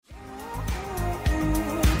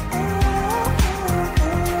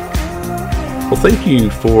Well, thank you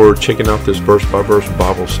for checking out this verse-by-verse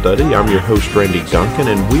Bible study. I'm your host, Randy Duncan,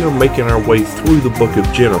 and we are making our way through the book of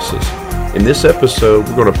Genesis. In this episode,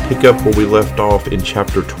 we're going to pick up where we left off in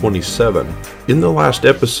chapter 27. In the last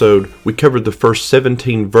episode, we covered the first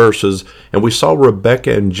 17 verses, and we saw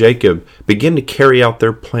Rebekah and Jacob begin to carry out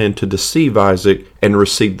their plan to deceive Isaac and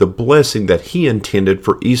receive the blessing that he intended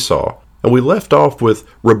for Esau. And we left off with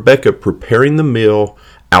Rebekah preparing the meal,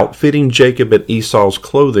 outfitting Jacob in Esau's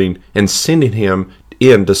clothing, and sending him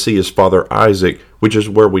in to see his father Isaac, which is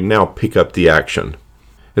where we now pick up the action.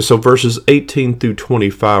 And so verses 18 through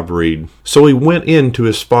 25 read, "So he went in to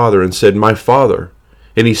his father and said, 'My father.'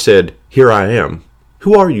 And he said, 'Here I am.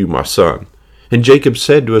 Who are you, my son?' And Jacob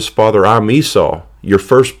said to his father, 'I am Esau, your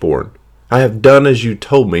firstborn. I have done as you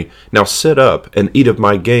told me. Now sit up and eat of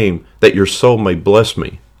my game, that your soul may bless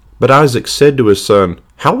me.' But Isaac said to his son,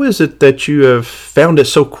 'How is it that you have found it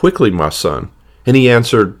so quickly, my son?' And he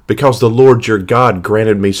answered, 'Because the Lord your God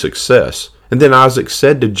granted me success.' And then Isaac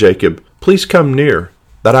said to Jacob, 'Please come near,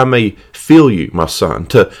 that I may feel you, my son,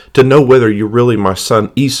 to know whether you're really my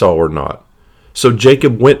son Esau or not.' So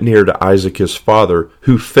Jacob went near to Isaac his father,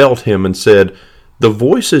 who felt him and said, 'The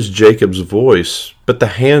voice is Jacob's voice, but the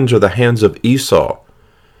hands are the hands of Esau.'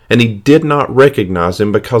 And he did not recognize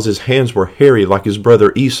him because his hands were hairy like his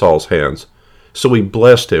brother Esau's hands. So he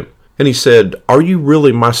blessed him. And he said, 'Are you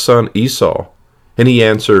really my son Esau?' And he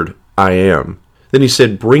answered, 'I am.' Then he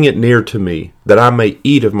said, 'Bring it near to me, that I may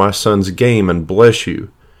eat of my son's game and bless you.'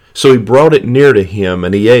 So he brought it near to him,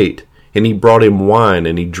 and he ate, and he brought him wine,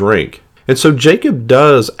 and he drank. And so Jacob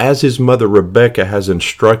does as his mother Rebekah has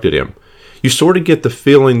instructed him. You sort of get the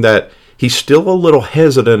feeling that he's still a little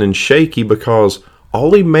hesitant and shaky because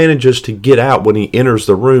all he manages to get out when he enters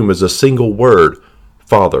the room is a single word,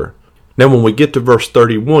 Father. Now when we get to verse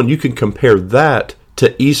 31, you can compare that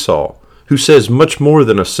to Esau, who says much more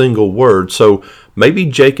than a single word. So maybe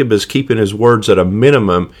Jacob is keeping his words at a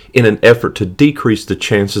minimum in an effort to decrease the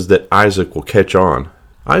chances that Isaac will catch on.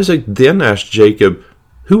 Isaac then asks Jacob,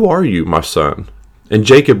 'Who are you, my son?' And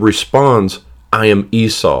Jacob responds, 'I am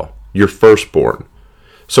Esau, your firstborn.'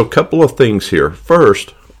 So a couple of things here.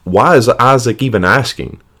 First, why is Isaac even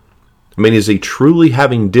asking? I mean, is he truly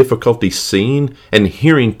having difficulty seeing and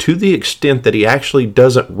hearing to the extent that he actually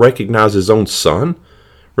doesn't recognize his own son?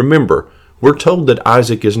 Remember, we're told that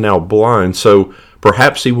Isaac is now blind, so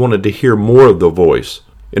perhaps he wanted to hear more of the voice.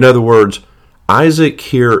 In other words, Isaac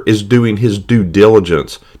here is doing his due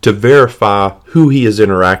diligence to verify who he is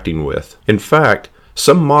interacting with. In fact,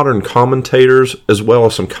 some modern commentators, as well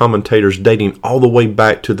as some commentators dating all the way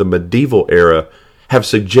back to the medieval era, have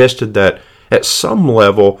suggested that at some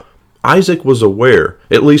level, Isaac was aware,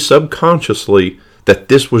 at least subconsciously, that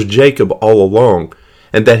this was Jacob all along,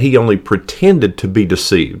 and that he only pretended to be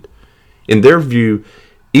deceived. In their view,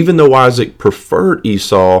 even though Isaac preferred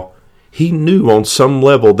Esau, he knew on some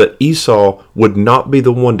level that Esau would not be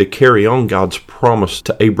the one to carry on God's promise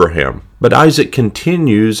to Abraham. But Isaac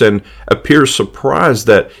continues and appears surprised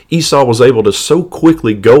that Esau was able to so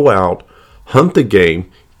quickly go out, hunt the game,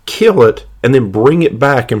 kill it, and then bring it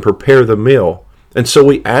back and prepare the meal. And so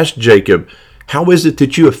he asked Jacob, 'How is it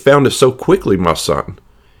that you have found it so quickly, my son?'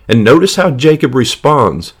 And notice how Jacob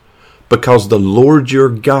responds, 'Because the Lord your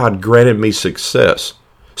God granted me success.'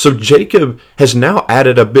 So Jacob has now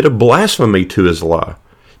added a bit of blasphemy to his lie.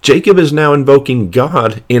 Jacob is now invoking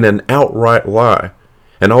God in an outright lie.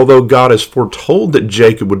 And although God has foretold that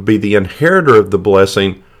Jacob would be the inheritor of the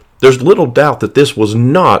blessing, there's little doubt that this was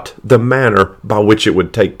not the manner by which it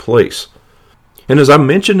would take place. And as I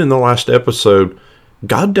mentioned in the last episode,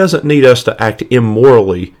 God doesn't need us to act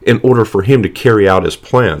immorally in order for him to carry out his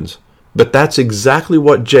plans. But that's exactly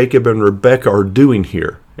what Jacob and Rebekah are doing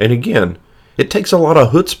here. And again, it takes a lot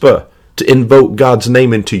of chutzpah to invoke God's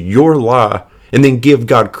name into your lie and then give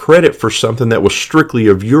God credit for something that was strictly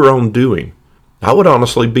of your own doing. I would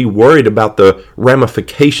honestly be worried about the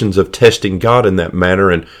ramifications of testing God in that manner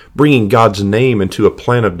and bringing God's name into a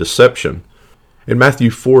plan of deception. In Matthew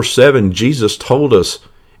 4:7, Jesus told us,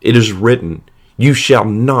 "It is written, 'You shall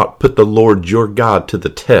not put the Lord your God to the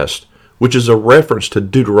test,'" which is a reference to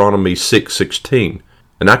Deuteronomy 6:16.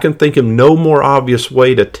 And I can think of no more obvious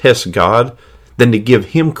way to test God than to give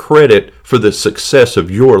him credit for the success of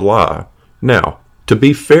your lie. Now, to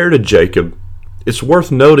be fair to Jacob, it's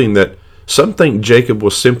worth noting that some think Jacob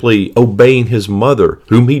was simply obeying his mother,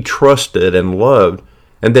 whom he trusted and loved,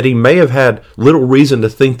 and that he may have had little reason to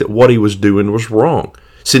think that what he was doing was wrong,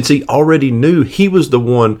 since he already knew he was the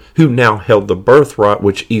one who now held the birthright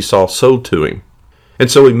which Esau sold to him.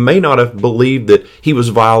 And so he may not have believed that he was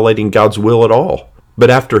violating God's will at all.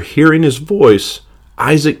 But after hearing his voice,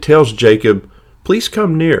 Isaac tells Jacob, "Please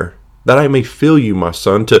come near, that I may feel you, my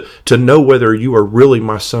son, to know whether you are really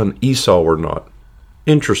my son Esau or not.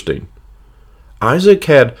 Interesting. Isaac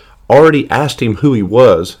had already asked him who he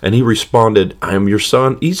was, and he responded, I am your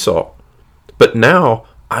son Esau. But now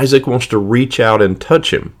Isaac wants to reach out and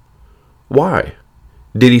touch him. Why?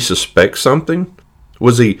 Did he suspect something?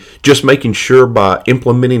 Was he just making sure by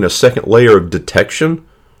implementing a second layer of detection?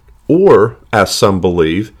 Or, as some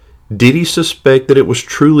believe, did he suspect that it was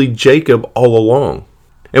truly Jacob all along?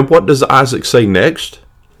 And what does Isaac say next?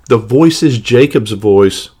 The voice is Jacob's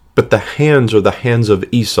voice, but the hands are the hands of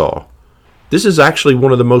Esau. This is actually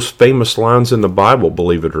one of the most famous lines in the Bible,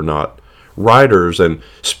 believe it or not. Writers and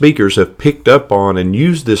speakers have picked up on and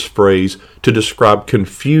used this phrase to describe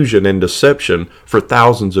confusion and deception for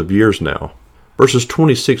thousands of years now. Verses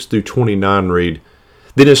 26 through 29 read,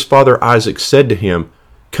 Then his father Isaac said to him,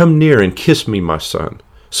 Come near and kiss me, my son.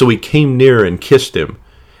 So he came near and kissed him.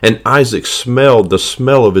 And Isaac smelled the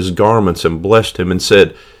smell of his garments and blessed him and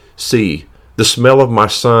said, See, the smell of my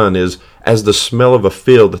son is as the smell of a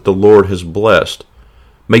field that the Lord has blessed.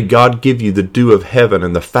 May God give you the dew of heaven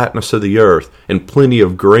and the fatness of the earth and plenty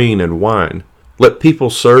of grain and wine. Let people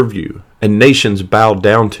serve you and nations bow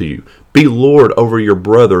down to you. Be Lord over your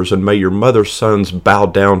brothers, and may your mother's sons bow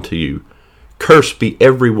down to you. Cursed be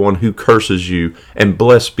everyone who curses you, and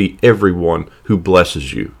blessed be everyone who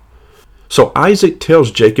blesses you. So Isaac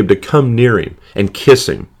tells Jacob to come near him and kiss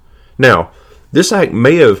him. Now, this act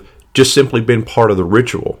may have just simply been part of the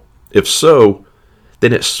ritual. If so,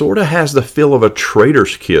 then it sort of has the feel of a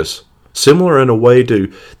traitor's kiss, similar in a way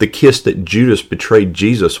to the kiss that Judas betrayed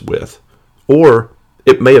Jesus with. Or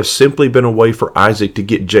it may have simply been a way for Isaac to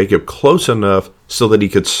get Jacob close enough so that he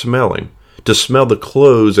could smell him, to smell the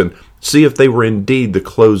clothes and see if they were indeed the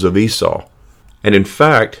clothes of Esau. And in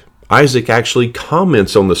fact, Isaac actually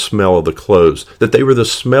comments on the smell of the clothes, that they were the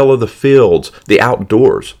smell of the fields, the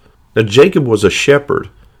outdoors. Now Jacob was a shepherd.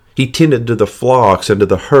 He tended to the flocks and to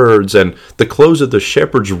the herds, and the clothes of the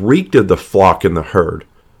shepherds reeked of the flock and the herd.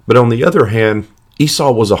 But on the other hand,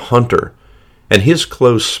 Esau was a hunter, and his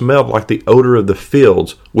clothes smelled like the odor of the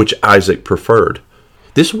fields, which Isaac preferred.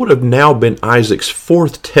 This would have now been Isaac's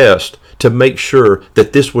fourth test to make sure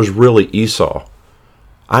that this was really Esau.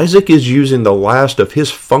 Isaac is using the last of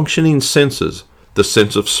his functioning senses, the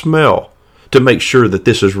sense of smell, to make sure that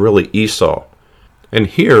this is really Esau. And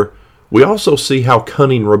here, we also see how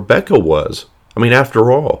cunning Rebekah was. I mean,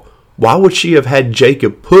 after all, why would she have had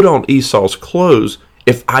Jacob put on Esau's clothes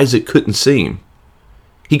if Isaac couldn't see him?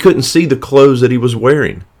 He couldn't see the clothes that he was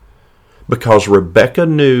wearing. Because Rebekah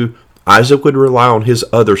knew Isaac would rely on his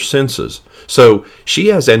other senses. So she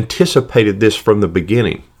has anticipated this from the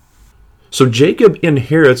beginning. So Jacob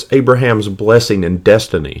inherits Abraham's blessing and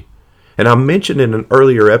destiny. And I mentioned in an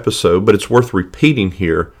earlier episode, but it's worth repeating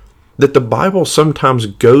here, that the Bible sometimes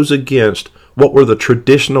goes against what were the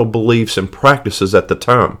traditional beliefs and practices at the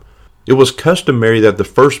time. It was customary that the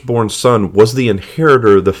firstborn son was the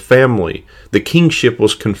inheritor of the family. The kingship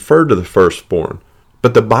was conferred to the firstborn.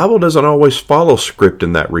 But the Bible doesn't always follow script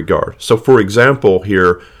in that regard. So for example,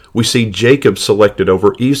 here we see Jacob selected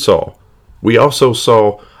over Esau. We also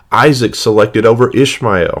saw Isaac selected over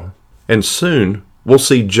Ishmael. And soon we'll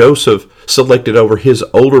see Joseph selected over his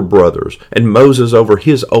older brothers, and Moses over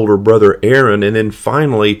his older brother Aaron, and then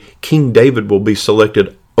finally King David will be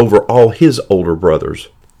selected over all his older brothers.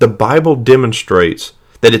 The Bible demonstrates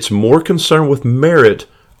that it's more concerned with merit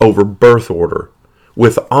over birth order,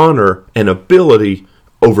 with honor and ability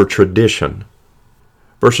over tradition.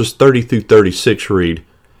 Verses 30 through 36 read,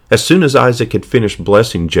 As soon as Isaac had finished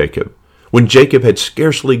blessing Jacob, when Jacob had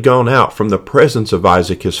scarcely gone out from the presence of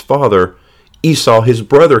Isaac his father, Esau his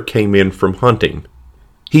brother came in from hunting.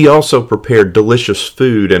 He also prepared delicious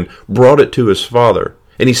food and brought it to his father.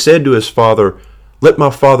 And he said to his father, Let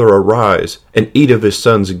my father arise and eat of his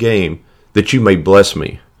son's game, that you may bless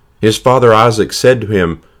me. His father Isaac said to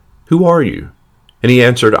him, Who are you? And he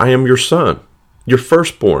answered, I am your son, your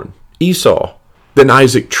firstborn, Esau. Then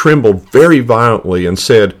Isaac trembled very violently and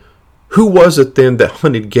said, Who was it then that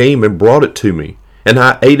hunted game and brought it to me? And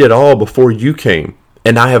I ate it all before you came,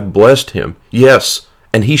 and I have blessed him. Yes,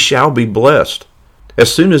 and he shall be blessed.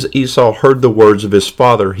 As soon as Esau heard the words of his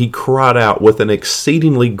father, he cried out with an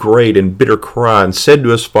exceedingly great and bitter cry, and said to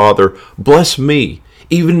his father, Bless me,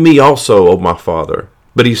 even me also, O my father.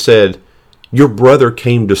 But he said, Your brother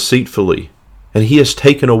came deceitfully, and he has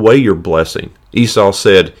taken away your blessing. Esau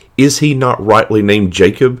said, Is he not rightly named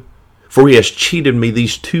Jacob? For he has cheated me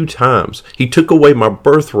these 2 times. He took away my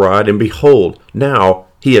birthright, and behold, now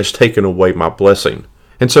he has taken away my blessing.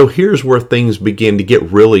 And so here's where things begin to get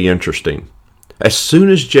really interesting. As soon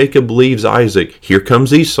as Jacob leaves Isaac, here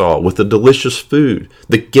comes Esau with the delicious food,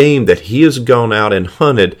 the game that he has gone out and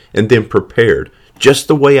hunted and then prepared, just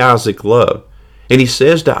the way Isaac loved. And he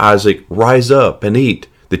says to Isaac, "Rise up and eat,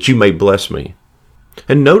 that you may bless me."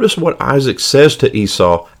 And notice what Isaac says to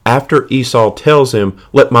Esau after Esau tells him,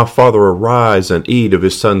 "Let my father arise and eat of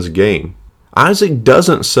his son's game." Isaac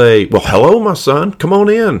doesn't say, "Well, hello, my son, come on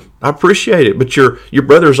in. I appreciate it, but your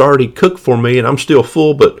brother's already cooked for me and I'm still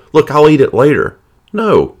full, but look, I'll eat it later."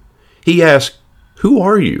 No. He asks, "Who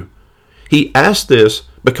are you?" He asked this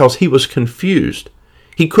because he was confused.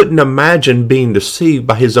 He couldn't imagine being deceived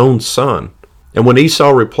by his own son. And when Esau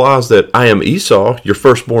replies that, "I am Esau, your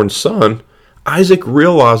firstborn son," Isaac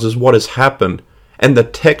realizes what has happened, and the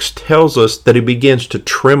text tells us that he begins to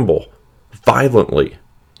tremble violently.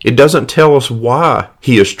 It doesn't tell us why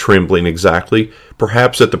he is trembling exactly,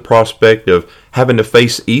 perhaps at the prospect of having to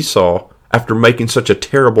face Esau after making such a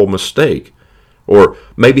terrible mistake. Or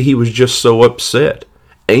maybe he was just so upset,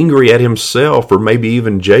 angry at himself, or maybe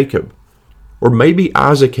even Jacob. Or maybe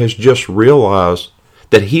Isaac has just realized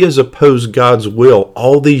that he has opposed God's will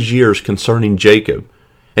all these years concerning Jacob,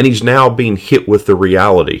 and he's now being hit with the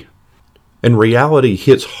reality. And reality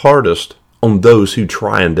hits hardest on those who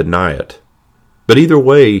try and deny it. But either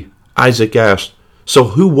way, Isaac asked, "So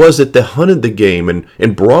who was it that hunted the game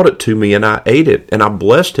and brought it to me, and I ate it, and I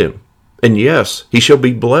blessed him? And yes, he shall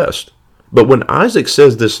be blessed." But when Isaac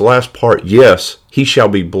says this last part, "Yes, he shall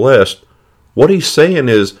be blessed," what he's saying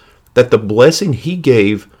is that the blessing he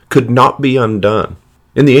gave could not be undone.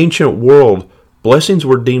 In the ancient world, blessings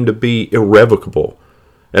were deemed to be irrevocable.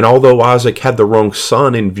 And although Isaac had the wrong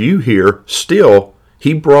son in view here, still,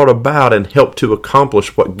 he brought about and helped to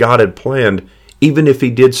accomplish what God had planned, even if he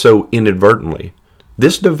did so inadvertently.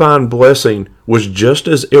 This divine blessing was just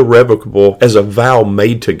as irrevocable as a vow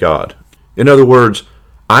made to God. In other words,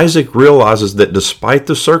 Isaac realizes that despite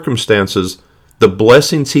the circumstances, the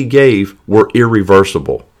blessings he gave were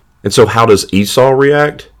irreversible. And so how does Esau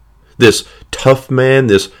react? This tough man,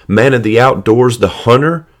 this man of the outdoors, the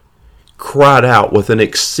hunter, cried out with an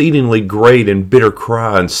exceedingly great and bitter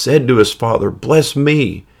cry and said to his father, "Bless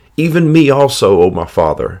me, even me also, O my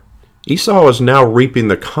father." Esau is now reaping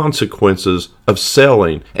the consequences of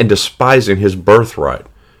selling and despising his birthright.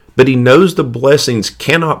 But he knows the blessings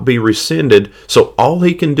cannot be rescinded, so all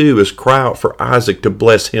he can do is cry out for Isaac to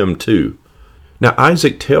bless him too. Now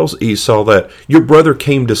Isaac tells Esau that your brother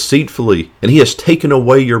came deceitfully, and he has taken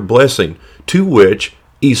away your blessing, to which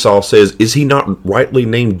Esau says, "Is he not rightly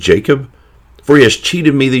named Jacob? For he has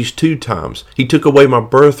cheated me these 2 times. He took away my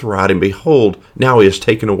birthright, and behold, now he has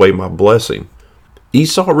taken away my blessing."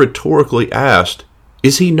 Esau rhetorically asked,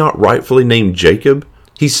 "Is he not rightfully named Jacob?"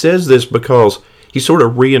 He says this because he sort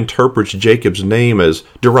of reinterprets Jacob's name as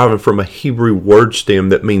deriving from a Hebrew word stem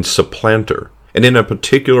that means supplanter. And in a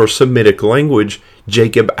particular Semitic language,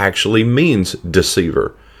 Jacob actually means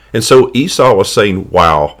deceiver. And so Esau was saying,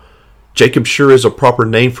 wow, Jacob sure is a proper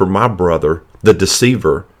name for my brother, the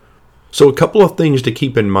deceiver. So a couple of things to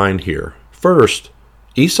keep in mind here. First,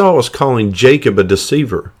 Esau is calling Jacob a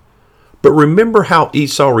deceiver. But remember how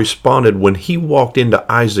Esau responded when he walked into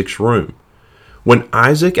Isaac's room. When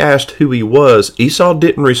Isaac asked who he was, Esau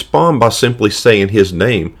didn't respond by simply saying his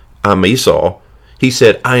name, "I'm Esau." He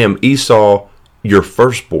said, "I am Esau, your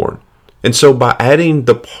firstborn." And so by adding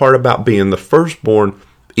the part about being the firstborn,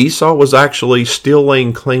 Esau was actually still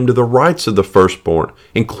laying claim to the rights of the firstborn,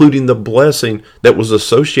 including the blessing that was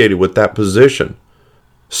associated with that position.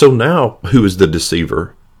 So now, who is the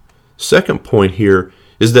deceiver? Second point here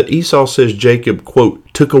is that Esau says Jacob, quote,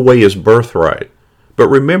 took away his birthright. But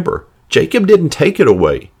remember, Jacob didn't take it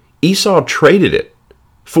away. Esau traded it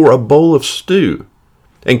for a bowl of stew.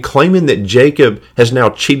 And claiming that Jacob has now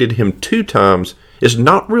cheated him 2 times is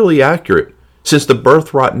not really accurate, since the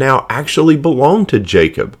birthright now actually belonged to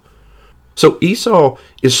Jacob. So Esau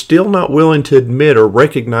is still not willing to admit or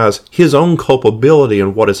recognize his own culpability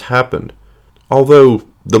in what has happened. Although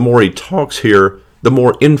the more he talks here, the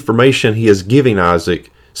more information he is giving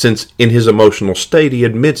Isaac, since in his emotional state he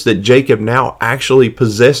admits that Jacob now actually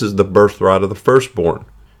possesses the birthright of the firstborn.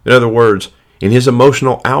 In other words, in his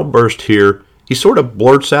emotional outburst here, he sort of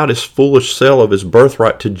blurts out his foolish sale of his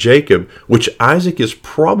birthright to Jacob, which Isaac is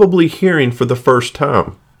probably hearing for the first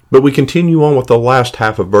time. But we continue on with the last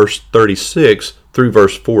half of verse 36 through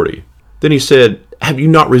verse 40. Then he said, "Have you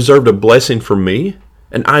not reserved a blessing for me?"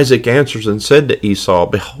 And Isaac answers and said to Esau,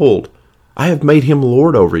 "Behold, I have made him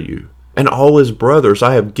lord over you, and all his brothers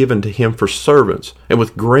I have given to him for servants, and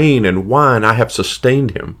with grain and wine I have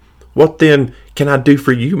sustained him. What then can I do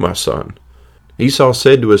for you, my son?" Esau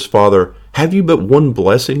said to his father, "Have you but one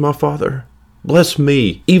blessing, my father? Bless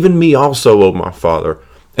me, even me also, O my father.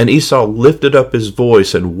 And Esau lifted up his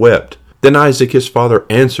voice and wept. Then Isaac his father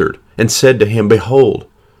answered and said to him, Behold,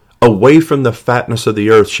 away from the fatness of the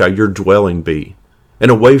earth shall your dwelling be,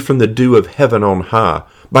 and away from the dew of heaven on high.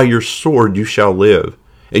 By your sword you shall live,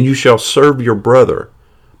 and you shall serve your brother.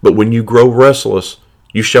 But when you grow restless,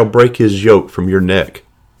 you shall break his yoke from your neck.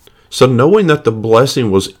 So knowing that the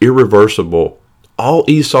blessing was irreversible, all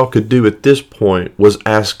Esau could do at this point was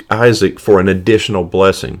ask Isaac for an additional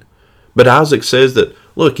blessing. But Isaac says that,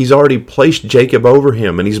 look, he's already placed Jacob over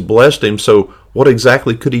him and he's blessed him, so what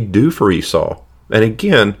exactly could he do for Esau? And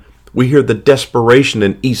again, we hear the desperation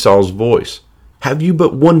in Esau's voice. Have you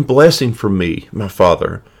but one blessing for me, my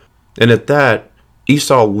father? And at that,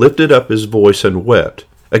 Esau lifted up his voice and wept.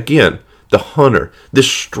 Again, the hunter, this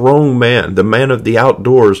strong man, the man of the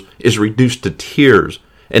outdoors, is reduced to tears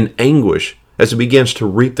and anguish as he begins to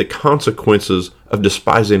reap the consequences of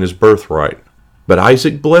despising his birthright. But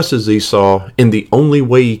Isaac blesses Esau in the only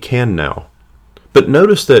way he can now. But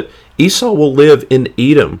notice that Esau will live in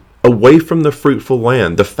Edom, away from the fruitful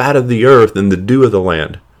land, the fat of the earth and the dew of the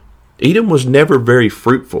land. Edom was never very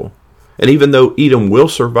fruitful. And even though Edom will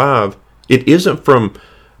survive, it isn't from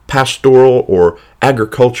pastoral or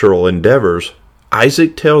agricultural endeavors.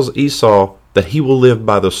 Isaac tells Esau that he will live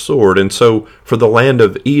by the sword. And so for the land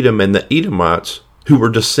of Edom and the Edomites, who were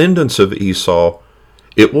descendants of Esau,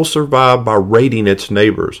 it will survive by raiding its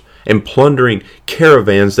neighbors and plundering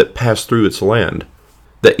caravans that pass through its land.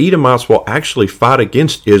 The Edomites will actually fight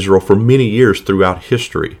against Israel for many years throughout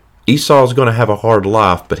history. Esau is going to have a hard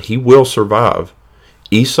life, but he will survive.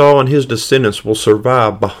 Esau and his descendants will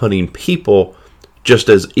survive by hunting people, just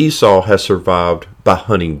as Esau has survived by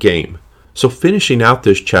hunting game. So finishing out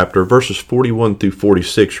this chapter, verses 41 through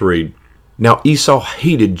 46 read, Now Esau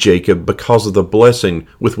hated Jacob because of the blessing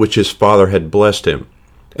with which his father had blessed him.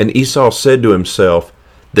 And Esau said to himself,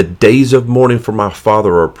 The days of mourning for my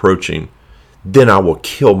father are approaching. Then I will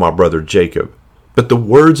kill my brother Jacob. But the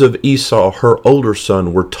words of Esau, her older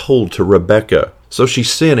son, were told to Rebekah. So she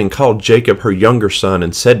sent and called Jacob her younger son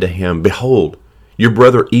and said to him, Behold, your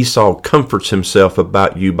brother Esau comforts himself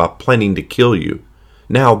about you by planning to kill you.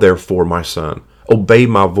 Now therefore, my son, obey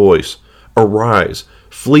my voice. Arise,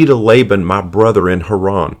 flee to Laban my brother in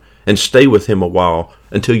Haran, and stay with him a while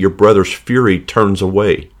until your brother's fury turns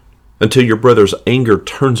away. Until your brother's anger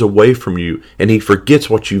turns away from you and he forgets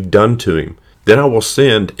what you've done to him. Then I will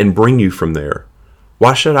send and bring you from there.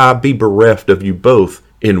 Why should I be bereft of you both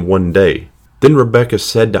in one day? Then Rebekah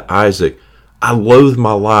said to Isaac, I loathe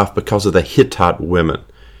my life because of the Hittite women.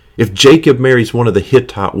 If Jacob marries one of the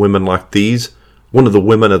Hittite women like these, one of the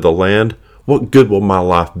women of the land, what good will my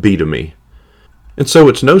life be to me? And so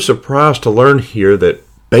it's no surprise to learn here that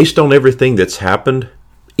based on everything that's happened,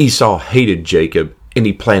 Esau hated Jacob and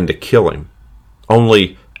he planned to kill him.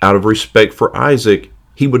 Only out of respect for Isaac,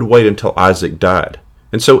 he would wait until Isaac died.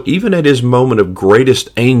 And so even at his moment of greatest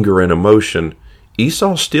anger and emotion,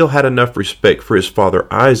 Esau still had enough respect for his father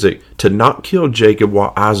Isaac to not kill Jacob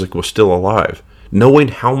while Isaac was still alive, knowing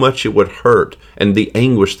how much it would hurt and the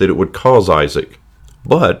anguish that it would cause Isaac.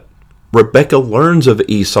 But Rebekah learns of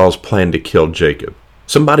Esau's plan to kill Jacob.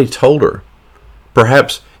 Somebody told her.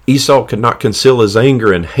 Perhaps Esau could not conceal his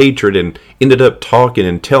anger and hatred and ended up talking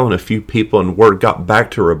and telling a few people, and word got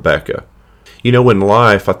back to Rebekah. You know, in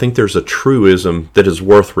life, I think there's a truism that is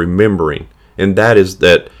worth remembering, and that is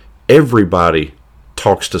that everybody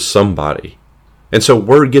talks to somebody. And so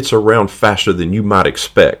word gets around faster than you might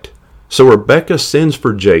expect. So Rebekah sends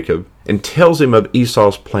for Jacob and tells him of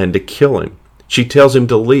Esau's plan to kill him. She tells him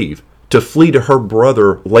to leave, to flee to her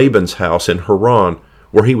brother Laban's house in Haran,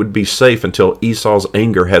 where he would be safe until Esau's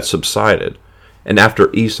anger had subsided. And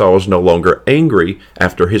after Esau is no longer angry,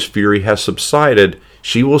 after his fury has subsided,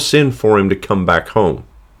 she will send for him to come back home.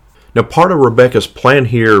 Now, part of Rebekah's plan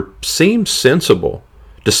here seems sensible,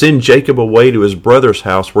 to send Jacob away to his brother's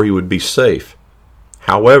house where he would be safe.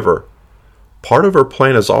 However, part of her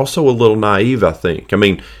plan is also a little naive, I think. I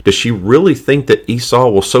mean, does she really think that Esau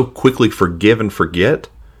will so quickly forgive and forget?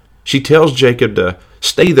 She tells Jacob to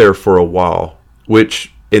stay there for a while,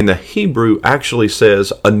 which in the Hebrew actually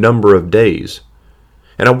says a number of days.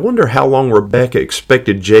 And I wonder how long Rebekah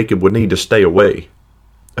expected Jacob would need to stay away.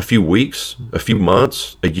 A few weeks? A few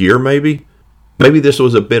months? A year maybe? Maybe this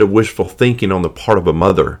was a bit of wishful thinking on the part of a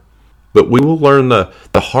mother. But we will learn the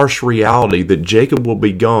harsh reality that Jacob will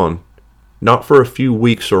be gone, not for a few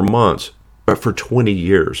weeks or months, but for 20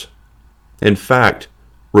 years. In fact,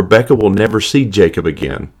 Rebekah will never see Jacob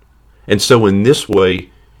again. And so in this way,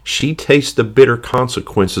 she tastes the bitter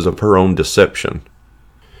consequences of her own deception.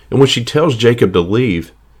 And when she tells Jacob to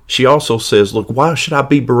leave, she also says, look, why should I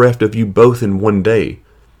be bereft of you both in one day?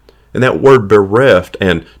 And that word bereft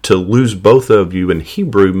and to lose both of you in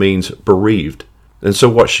Hebrew means bereaved. And so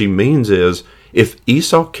what she means is, if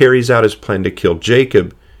Esau carries out his plan to kill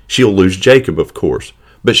Jacob, she'll lose Jacob, of course.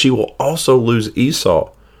 But she will also lose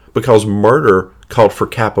Esau, because murder called for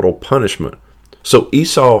capital punishment. So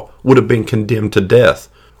Esau would have been condemned to death,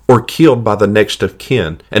 or killed by the next of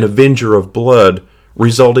kin, an avenger of blood,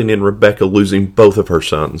 resulting in Rebekah losing both of her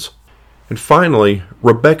sons. And finally,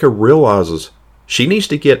 Rebekah realizes she needs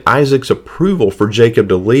to get Isaac's approval for Jacob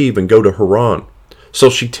to leave and go to Haran. So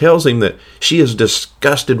she tells him that she is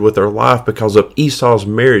disgusted with her life because of Esau's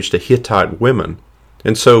marriage to Hittite women.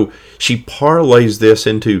 And so she parlays this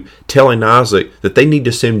into telling Isaac that they need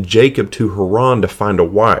to send Jacob to Haran to find a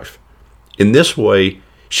wife. In this way,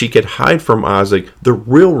 she could hide from Isaac the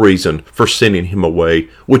real reason for sending him away,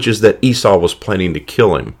 which is that Esau was planning to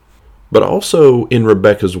kill him. But also in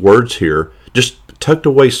Rebekah's words here, just tucked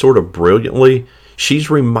away sort of brilliantly, she's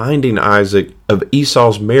reminding Isaac of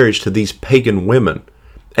Esau's marriage to these pagan women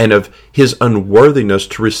and of his unworthiness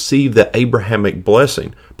to receive the Abrahamic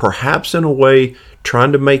blessing, perhaps in a way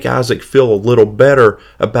trying to make Isaac feel a little better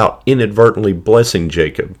about inadvertently blessing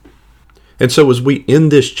Jacob. And so as we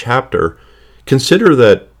end this chapter, consider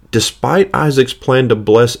that despite Isaac's plan to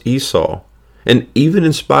bless Esau, and even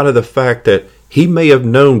in spite of the fact that he may have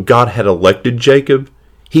known God had elected Jacob,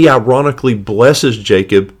 he ironically blesses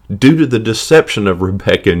Jacob due to the deception of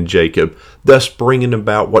Rebekah and Jacob, thus bringing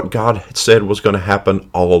about what God had said was going to happen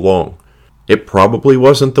all along. It probably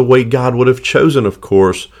wasn't the way God would have chosen, of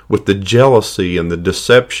course, with the jealousy and the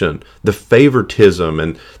deception, the favoritism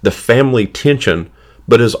and the family tension,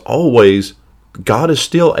 but as always, God is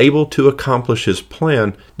still able to accomplish his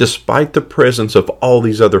plan despite the presence of all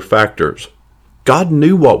these other factors. God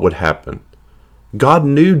knew what would happen. God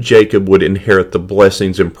knew Jacob would inherit the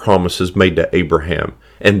blessings and promises made to Abraham,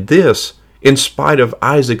 and this in spite of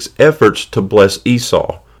Isaac's efforts to bless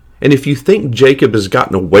Esau. And if you think Jacob has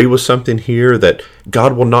gotten away with something here, that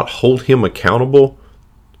God will not hold him accountable,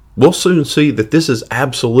 we'll soon see that this is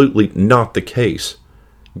absolutely not the case.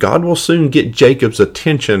 God will soon get Jacob's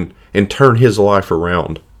attention and turn his life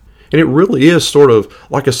around. And it really is sort of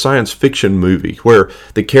like a science fiction movie where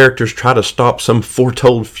the characters try to stop some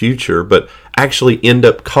foretold future, but actually end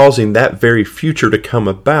up causing that very future to come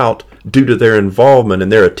about due to their involvement and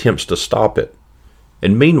their attempts to stop it.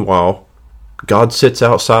 And meanwhile, God sits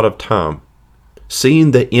outside of time,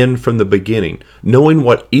 seeing the end from the beginning, knowing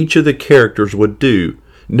what each of the characters would do,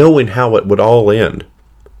 knowing how it would all end,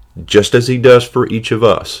 just as he does for each of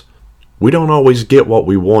us. We don't always get what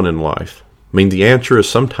we want in life. I mean, the answer is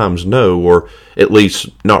sometimes no, or at least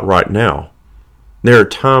not right now. There are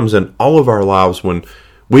times in all of our lives when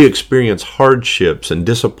we experience hardships and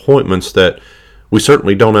disappointments that we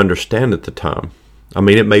certainly don't understand at the time. I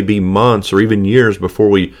mean, it may be months or even years before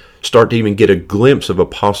we start to even get a glimpse of a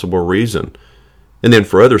possible reason. And then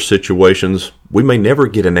for other situations, we may never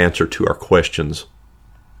get an answer to our questions.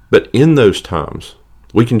 But in those times,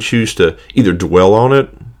 we can choose to either dwell on it,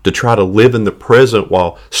 to try to live in the present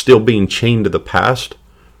while still being chained to the past,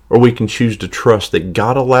 or we can choose to trust that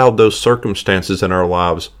God allowed those circumstances in our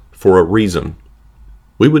lives for a reason.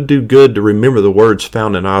 We would do good to remember the words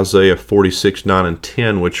found in Isaiah 46:9 and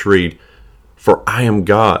 10, which read, "For I am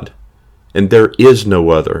God, and there is no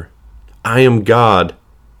other. I am God,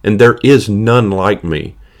 and there is none like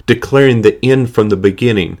me, declaring the end from the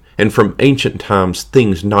beginning, and from ancient times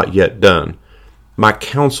things not yet done. My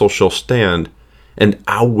counsel shall stand, and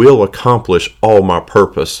I will accomplish all my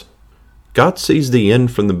purpose." God sees the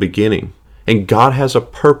end from the beginning, and God has a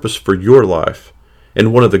purpose for your life.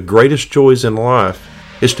 And one of the greatest joys in life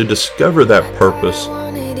is to discover that purpose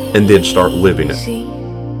and then start living it.